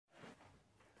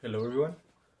Hello everyone.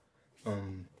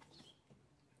 Um,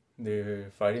 the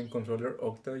fighting controller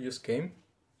OCTA just came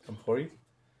from Hori.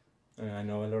 I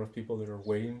know a lot of people that are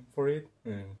waiting for it.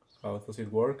 And how does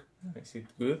it work? Is it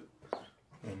good?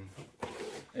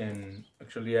 And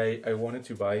actually, I wanted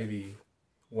to buy the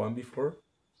one before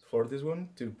this one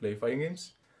to play fighting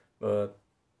games, but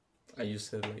I just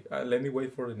said like, let me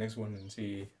wait for the next one and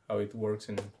see how it works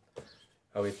and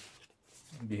how it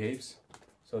behaves.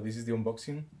 So this is the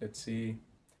unboxing. Let's see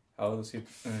how does it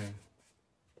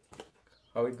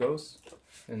how it goes,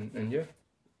 and yeah,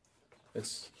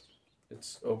 let's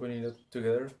open it up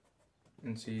together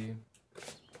and see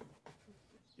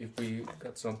if we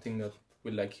got something that we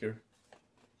like here.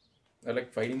 I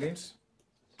like fighting games,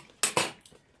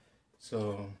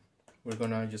 so we're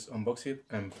gonna just unbox it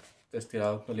and test it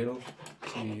out a little,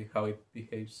 see how it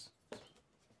behaves.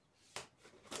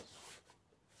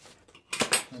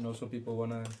 I know some people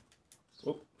wanna,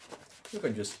 oh, you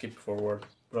can just skip forward.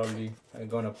 Probably I'm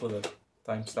gonna put a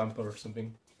timestamp or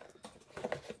something.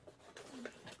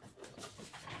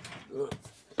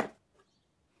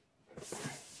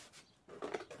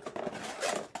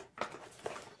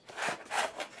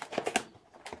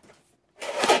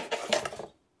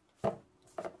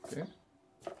 Okay,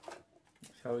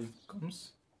 that's how it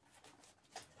comes.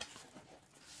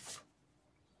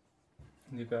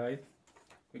 The guide,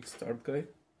 quick start guide.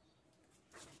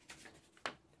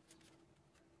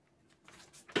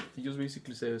 It just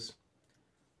basically says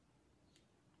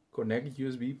connect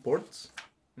USB ports,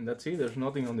 and that's it. There's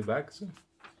nothing on the back, so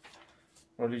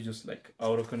probably just like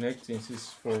auto connect since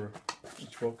it's for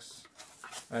each box.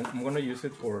 And I'm gonna use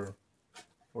it for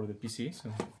the PC,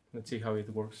 so let's see how it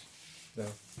works.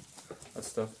 That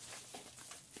stuff.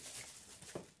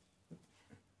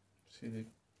 See,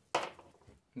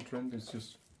 the trend is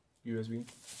just USB.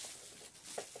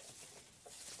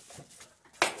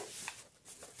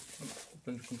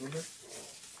 Open the controller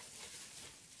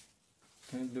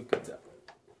and look at that.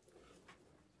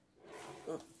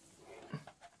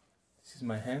 This is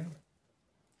my hand.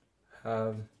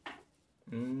 Have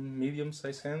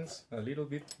medium-sized hands, a little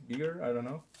bit bigger, I don't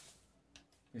know.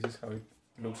 This is how it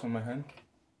looks on my hand.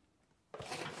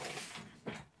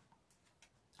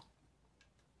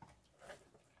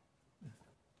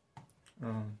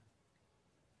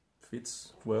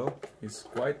 Fits well. It's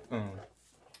quite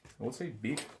I would say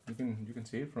big. You can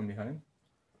see it from behind,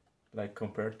 like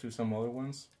compared to some other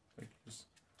ones, like just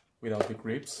without the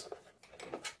grips.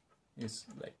 It's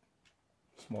like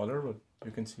smaller, but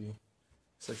you can see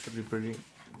it's actually pretty,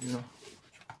 you know,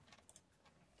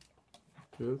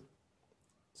 good.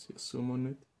 See a zoom on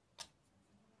it.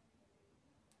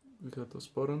 We got those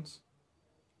buttons.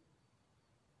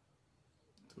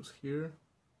 Those here.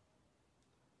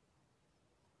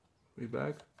 Way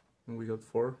back, and we got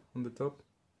 4 on the top.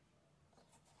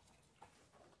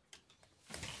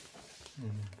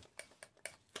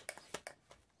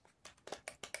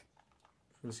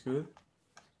 Feels good.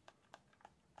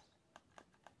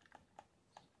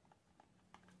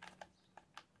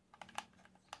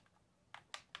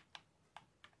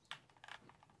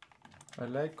 I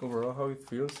like overall how it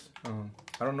feels.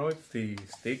 I don't know if the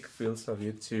stick feels a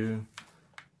bit too.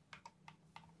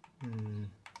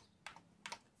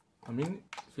 I mean,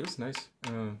 it feels nice.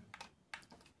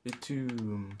 Bit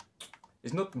too.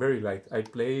 It's not very light. I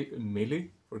play melee,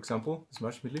 for example,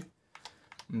 Smash Melee,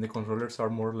 and the controllers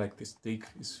are more like the stick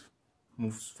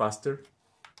moves faster.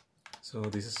 So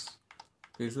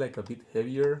feels like a bit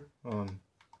heavier.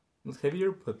 Not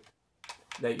heavier, but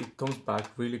like it comes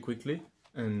back really quickly,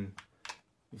 and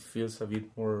it feels a bit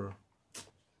more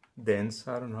dense.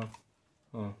 I don't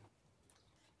know.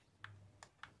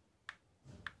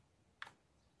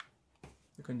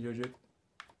 You can judge it.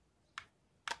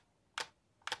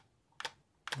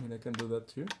 I mean, I can do that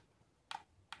too,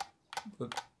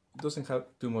 but it doesn't have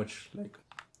too much like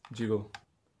jiggle,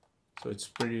 so it's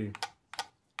pretty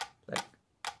like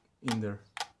in there.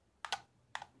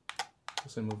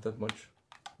 Doesn't move that much.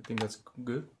 I think that's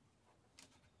good.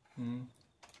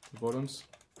 The buttons.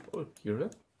 Oh, hear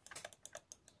that?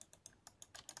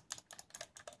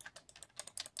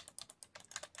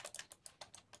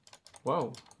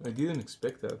 Wow, I didn't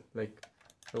expect that. Like,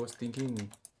 I was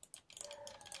thinking.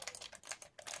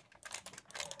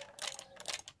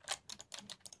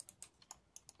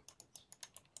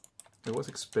 I was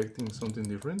expecting something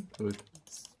different, but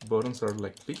buttons are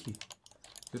like picky.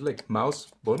 It's like mouse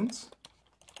buttons.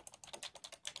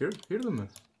 Hear them.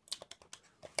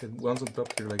 And one's on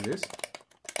top here like this.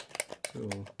 So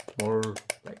more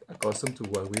like accustomed to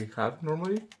what we have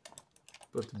normally.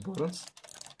 But the buttons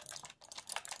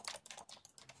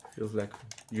feels like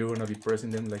you're gonna be pressing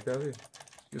them like that.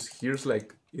 just hears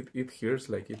like it hears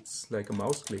like it's like a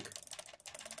mouse click.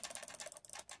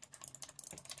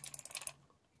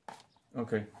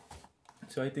 Okay,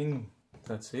 so I think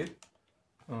that's it.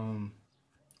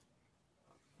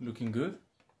 Looking good.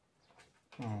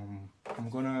 I'm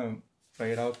gonna try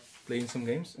it out playing some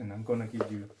games, and I'm gonna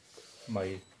give you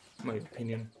my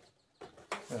opinion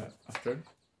after.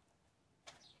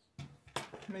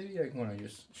 Maybe I wanna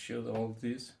just show all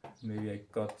this. Maybe I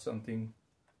got something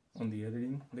on the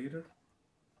editing later,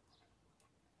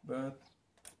 but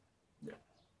yeah.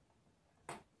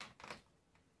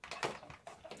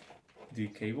 The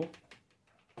cable,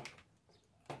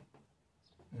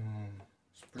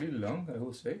 it's pretty long, I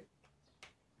will say.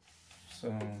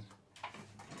 So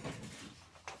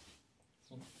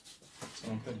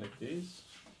something like this,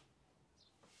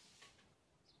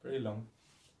 pretty long.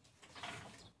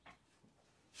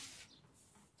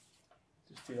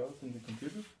 Test it out in the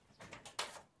computer.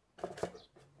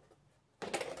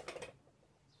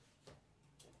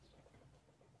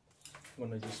 I'm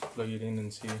gonna just plug it in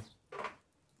and see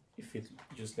if it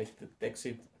just like detects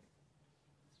it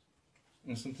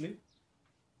instantly.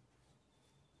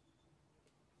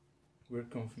 We're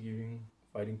configuring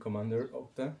Fighting Commander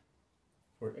OCTA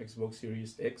for Xbox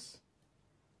Series X,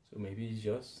 so maybe it's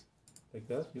just like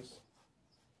that, just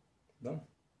done.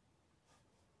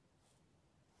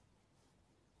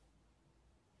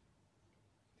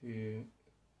 The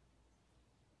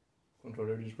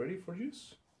controller is ready for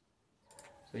use.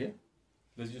 So yeah,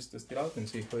 let's just test it out and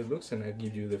see how it looks, and I'll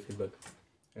give you the feedback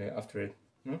after it.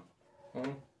 No?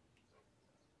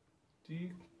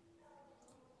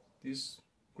 This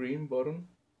green button,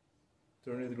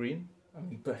 turn it green. I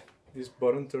mean, this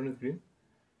button, turn it green.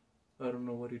 I don't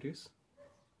know what it is,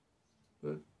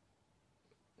 but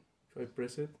if I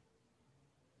press it,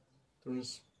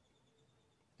 turns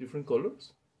different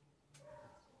colors.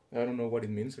 I don't know what it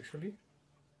means actually.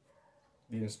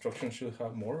 The instructions should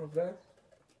have more of that.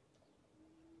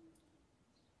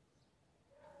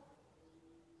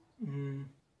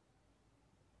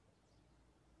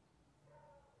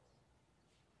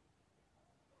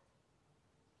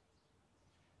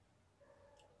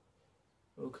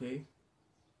 Okay.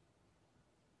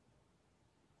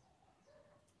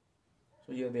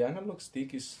 So yeah, the analog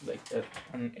stick is like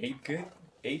an 8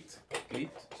 gate,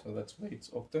 so that's why it's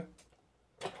octa.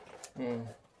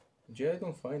 Yeah, I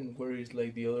don't find where is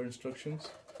like the other instructions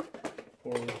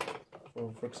for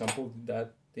example,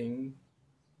 that thing,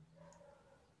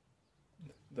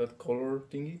 that color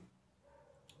thingy.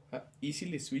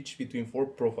 Easily switch between 4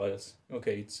 profiles.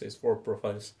 Okay, it says 4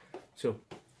 profiles. So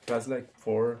it has like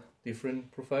 4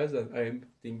 different profiles that I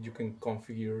think you can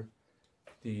configure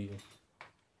the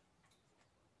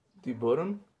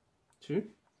button too.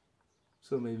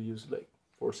 So maybe use like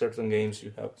for certain games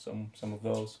you have some of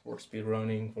those, for speed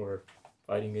running, for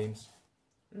fighting games,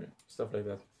 stuff like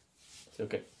that. It's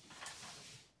okay.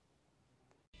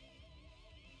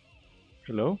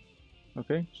 Hello.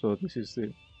 Okay, so this is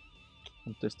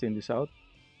I'm testing this out,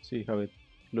 see how it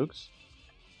looks,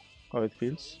 how it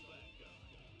feels.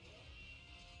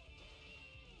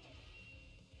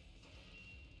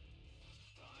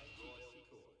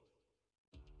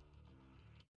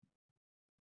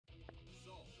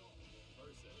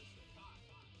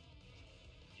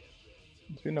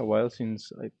 It's been a while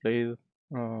since I played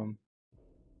Guilty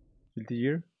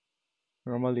Gear.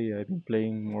 Normally I've been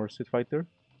playing more Street Fighter,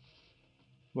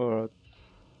 but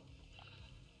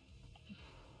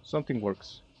something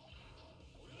works.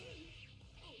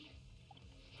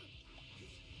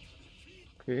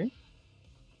 Okay.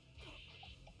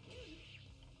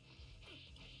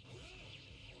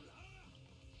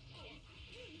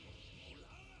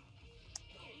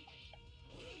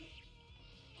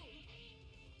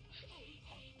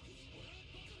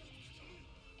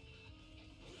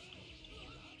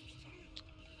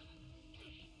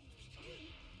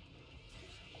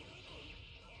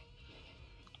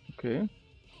 Okay.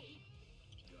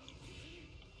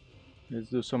 Let's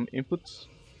do some inputs.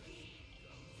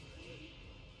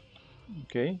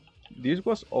 Okay. This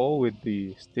was all with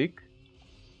the stick.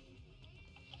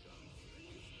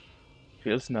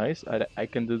 Feels nice. I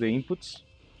can do the inputs.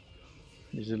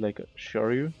 This is like a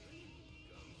Shoryu.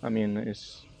 I mean,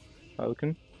 it's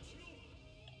Falcon.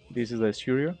 This is the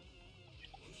Shoryu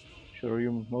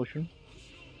motion.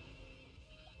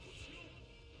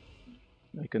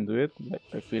 I can do it.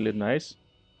 I feel it nice.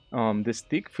 The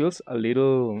stick feels a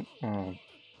little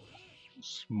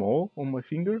small on my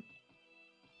finger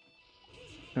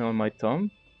and on my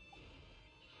thumb.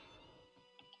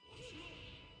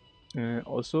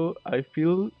 Also, I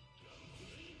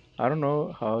don't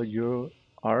know how you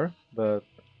are, but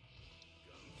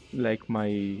like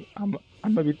I'm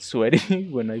a bit sweaty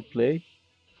when I play,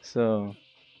 so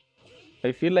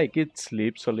I feel like it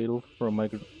slips a little from my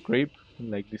grip,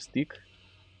 like the stick.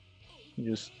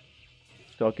 Just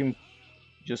talking,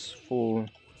 just full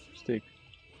stick.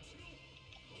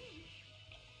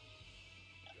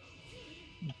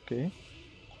 Okay,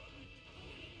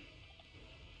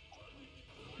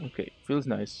 okay, feels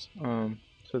nice.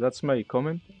 So that's my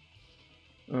comment.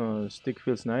 Stick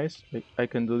feels nice. I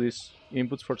can do these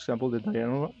inputs, for example, the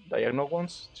diagonal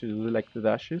ones to do like the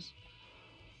dashes.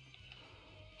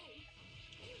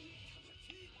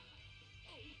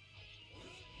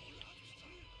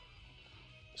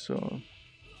 So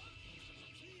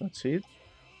that's it.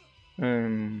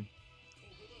 Um,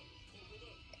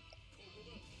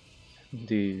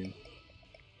 the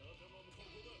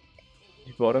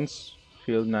the buttons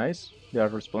feel nice. They are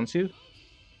responsive.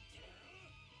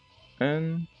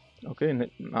 And okay,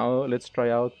 now let's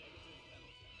try out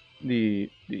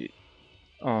the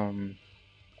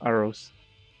arrows.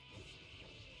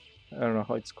 I don't know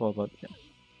how it's called, but yeah.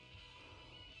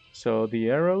 So the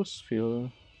arrows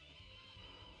feel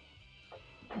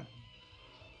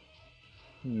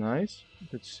nice.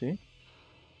 Let's see.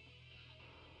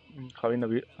 Having a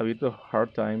bit of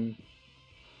hard time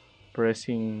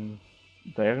pressing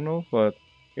diagonal, but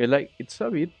it's a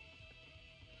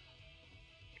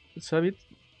bit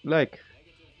like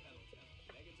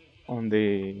on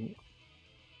the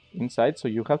inside, so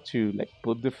you have to like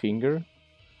put the finger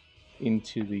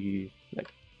into the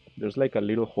like there's like a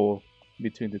little hole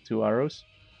between the two arrows.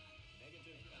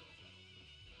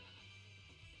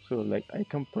 So like I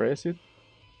can press it,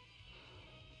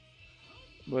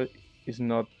 but it's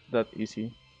not that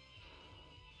easy.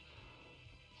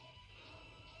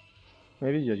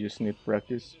 Maybe you just need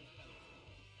practice.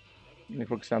 Like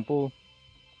for example,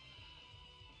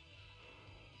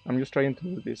 I'm just trying to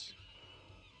do this.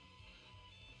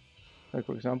 Like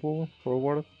for example,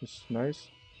 forward is nice.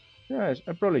 Yeah,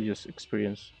 I probably just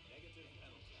experience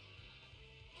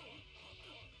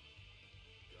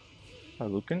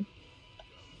Hadouken.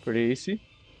 Pretty easy.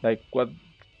 Like what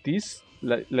this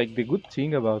like the good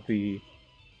thing about the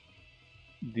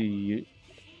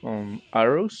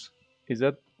arrows is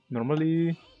that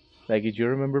normally, like if you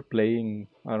remember playing,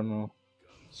 I don't know,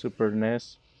 Super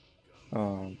NES,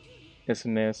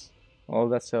 SNES, all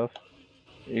that stuff,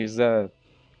 is that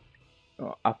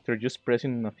after just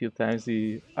pressing a few times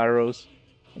the arrows,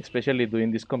 especially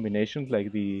doing these combinations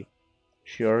like the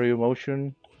Shioryu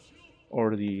motion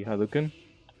or the Hadouken,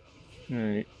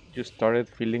 you started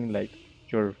feeling like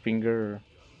your finger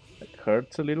like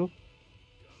hurts a little.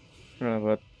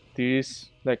 But this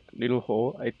like little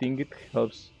hole, I think it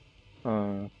helps.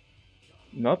 Uh,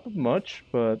 Not that much,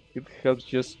 but it helps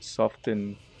just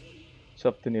soften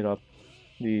it up.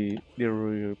 The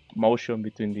motion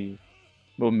between the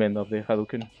movement of the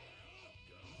Hadouken.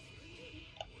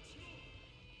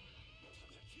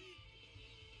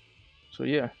 So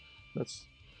yeah, that's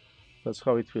that's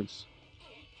how it feels.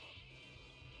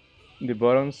 The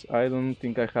buttons, I don't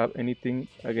think I have anything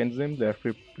against them. They're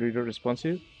pretty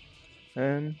responsive,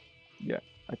 and yeah,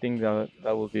 I think that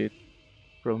will be it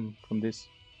from this.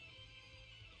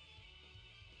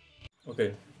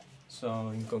 Okay, so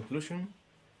in conclusion,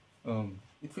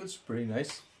 it feels pretty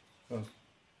nice. Uh,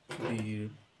 the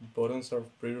buttons are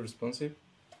pretty responsive.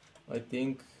 I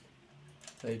think,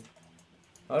 like,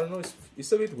 I don't know,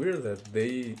 it's a bit weird that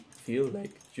they feel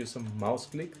like just a mouse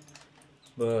click,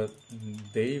 but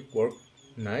they work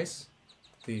nice.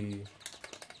 The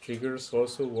triggers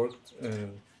also worked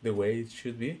the way it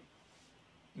should be,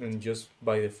 and just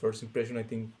by the first impression, I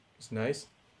think it's nice.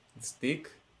 It's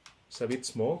thick, it's a bit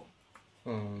small.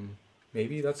 Um,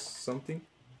 Maybe that's something.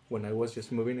 When I was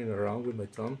just moving it around with my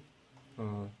thumb,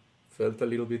 uh, felt a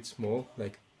little bit small.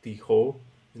 Like the hole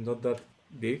is not that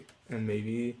big, and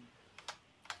maybe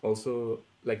also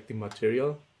like the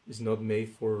material is not made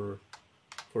for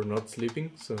not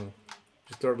sleeping. So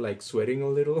you start like sweating a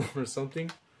little or something,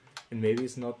 and maybe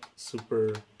it's not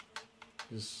super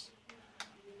just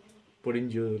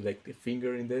putting you like the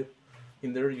finger in there.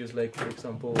 Just like for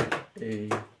example a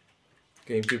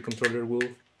GameCube controller will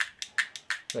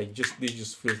like just this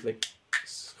just feels like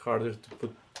it's harder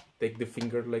to take the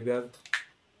finger like that.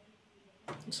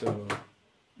 So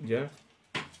yeah,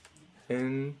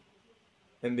 and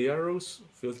and the arrows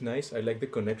feels nice. I like the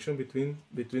connection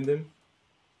between them.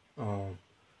 Um,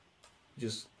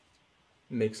 just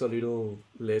makes a little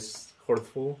less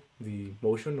hurtful the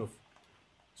motion of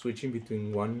switching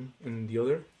between one and the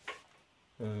other.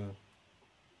 Uh,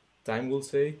 Time will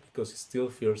say because it still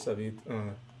feels a bit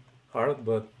hard,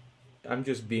 but I'm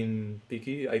just being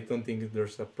picky. I don't think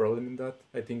there's a problem in that.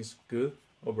 I think it's good.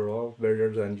 overall,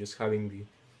 better than just having the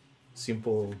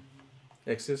simple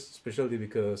access, especially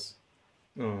because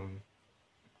um,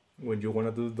 when you want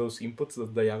to do those inputs, the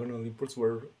diagonal inputs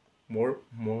were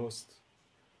most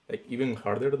like even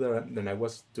harder than I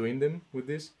was doing them with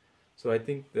this. So I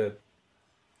think that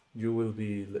you will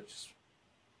be like,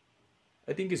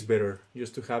 I think it's better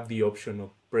just to have the option of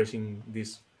pressing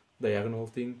this diagonal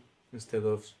thing instead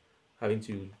of having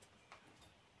to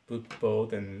put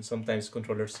both, and sometimes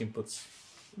controllers inputs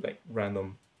like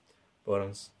random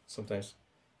buttons sometimes.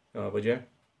 But yeah,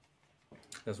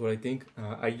 that's what I think.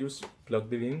 I just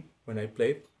plugged it in when I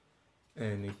played,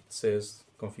 and it says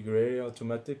configure area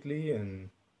automatically, and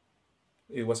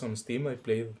it was on Steam. I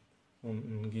played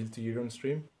on Guilty Gear on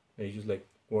stream. It just like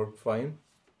worked fine.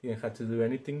 Didn't have to do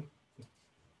anything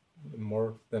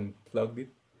more than plugged it.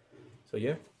 So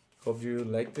yeah, hope you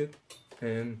liked it,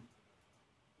 and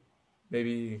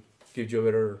maybe give you a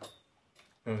better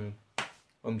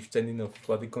understanding of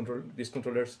what this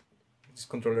controller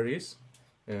is,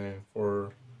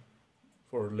 for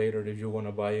later if you want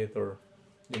to buy it, or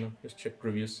just check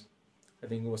reviews. I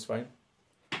think it was fine.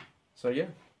 So yeah,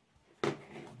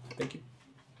 thank you.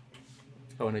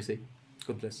 Have a nice day.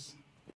 God bless.